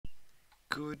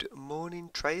Good morning,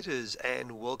 traders,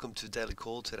 and welcome to Daily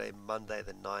Call today, Monday,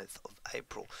 the 9th of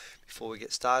April. Before we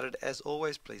get started, as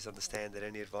always, please understand that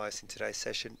any advice in today's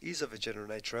session is of a general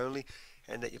nature only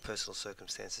and that your personal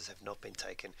circumstances have not been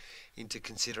taken into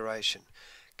consideration.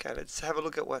 Okay, let's have a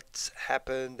look at what's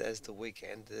happened as the week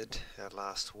ended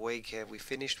last week. We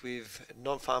finished with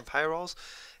non-farm payrolls.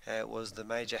 It was the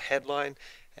major headline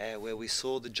where we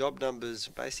saw the job numbers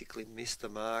basically miss the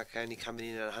mark, only coming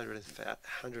in at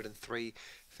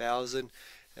 103,000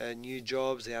 new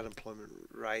jobs. The unemployment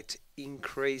rate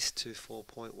increased to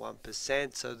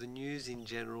 4.1%. So the news in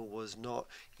general was not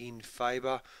in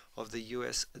favor of the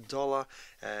US dollar.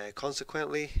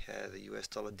 Consequently, the US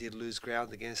dollar did lose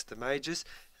ground against the majors,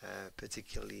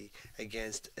 particularly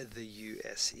against the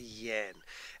US yen.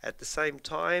 At the same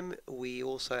time, we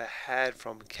also had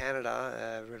from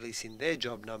Canada releasing their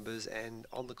job numbers, and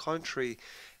on the contrary,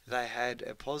 they had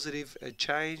a positive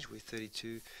change with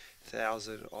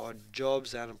 32,000 odd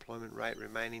jobs, unemployment rate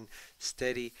remaining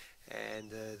steady,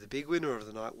 and the big winner of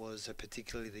the night was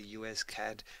particularly the US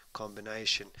CAD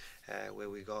combination, where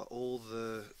we got all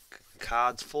the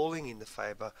cards falling in the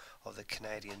favour of the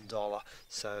Canadian dollar,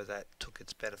 so that took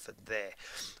its benefit there.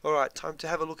 Alright, time to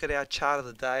have a look at our chart of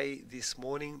the day this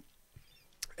morning,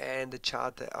 and the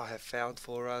chart that I have found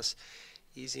for us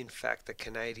is in fact the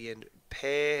Canadian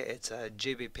pair. It's a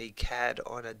GBP CAD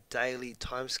on a daily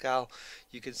timescale.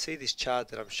 You can see this chart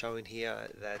that I'm showing here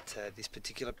that this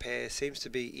particular pair seems to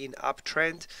be in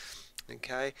uptrend.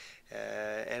 Okay,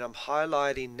 and I'm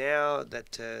highlighting now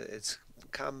that it's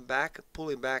come back,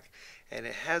 pulling back, and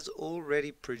it has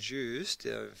already produced,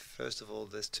 first of all,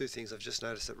 there's two things I've just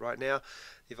noticed it right now.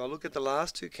 If I look at the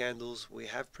last two candles, we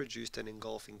have produced an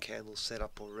engulfing candle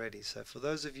setup already. So for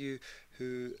those of you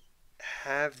who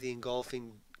have the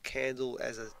engulfing candle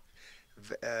as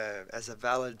a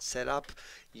valid setup,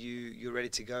 you're ready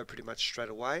to go pretty much straight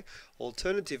away.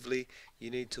 Alternatively, you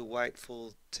need to wait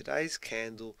for today's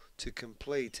candle to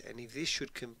complete, and if this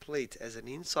should complete as an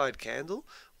inside candle,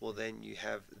 well, then you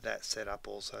have that setup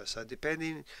also. So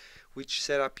depending which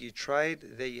setup you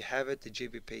trade, there you have it, the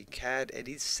GBP CAD. It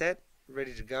is set,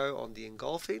 ready to go on the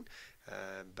engulfing.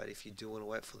 But if you do want to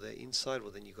wait for the inside,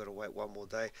 well, then you've got to wait one more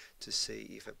day to see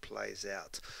if it plays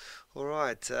out.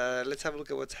 Alright, let's have a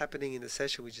look at what's happening in the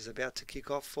session, which is about to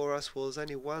kick off for us. Well, there's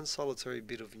only one solitary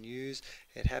bit of news.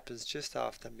 It happens just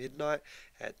after midnight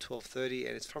at 12:30,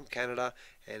 and it's from Canada,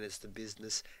 and it's the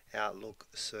Business Outlook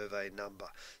survey number.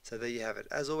 So there you have it.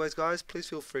 As always, guys, please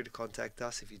feel free to contact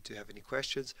us if you do have any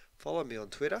questions. Follow me on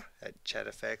Twitter at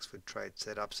ChatFX for trade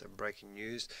setups and breaking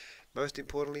news. Most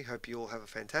importantly, hope you all have a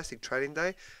fantastic trading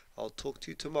day. I'll talk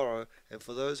to you tomorrow, and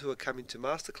for those who are coming to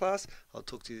masterclass, I'll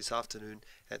talk to you this afternoon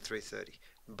at 3:30.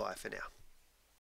 Bye for now.